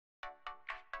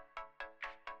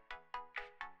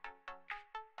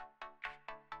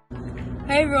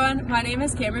Hey everyone, my name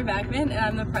is Cameron Backman and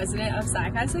I'm the president of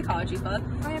Psi Chi Psychology Club.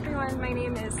 Hi everyone, my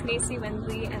name is Macy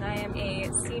Windley and I am a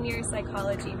senior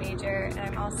psychology major and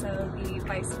I'm also the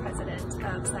vice president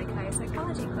of Psi Chi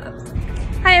Psychology Club.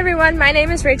 Hi everyone, my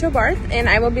name is Rachel Barth and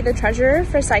I will be the treasurer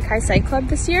for Psi Chi Psych Club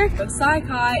this year. Psi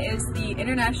Chi is the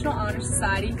International Honor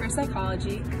Society for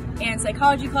Psychology, and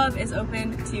Psychology Club is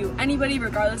open to anybody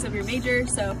regardless of your major,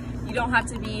 so you don't have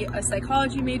to be a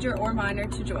psychology major or minor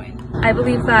to join. I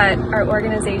believe that our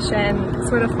organization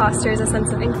sort of fosters a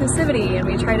sense of inclusivity, and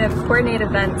we try to coordinate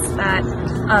events that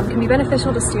can be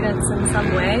beneficial to students in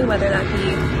some way, whether that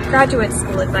be graduate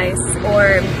school advice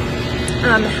or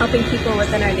helping people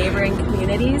within our neighboring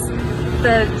communities.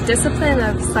 The discipline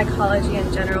of psychology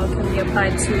in general can be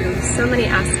applied to so many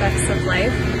aspects of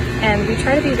life, and we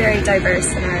try to be very diverse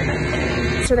in our event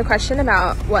planning. So the question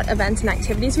about what events and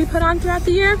activities we put on throughout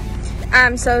the year.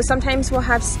 So sometimes we'll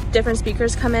have different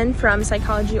speakers come in from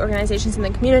psychology organizations in the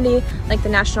community, like the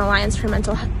National Alliance for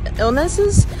Mental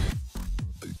Illnesses.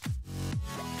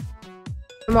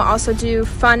 And we'll also do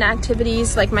fun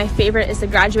activities, like my favorite is the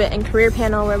graduate and career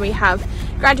panel, where we have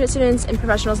graduate students and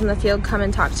professionals in the field come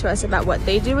and talk to us about what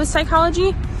they do with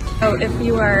psychology. So if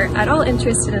you are at all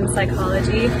interested in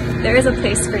psychology, there is a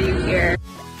place for you here.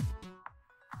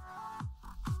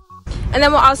 And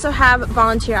then we'll also have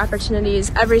volunteer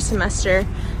opportunities every semester.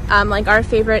 Like our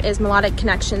favorite is Melodic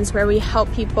Connections, where we help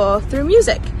people through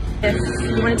music. If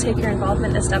you want to take your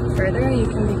involvement a step further, you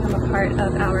can become a part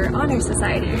of our honor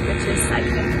society, which is Psi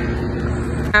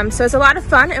Chi. So it's a lot of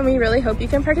fun and we really hope you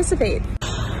can participate.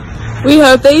 We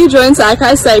hope that you join Psi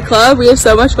Chi Psych Club. We have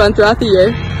so much fun throughout the year.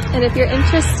 And if you're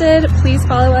interested, please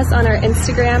follow us on our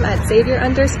Instagram at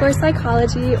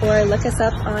Xavier_psychology or look us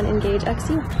up on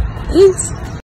EngageXU. Thanks.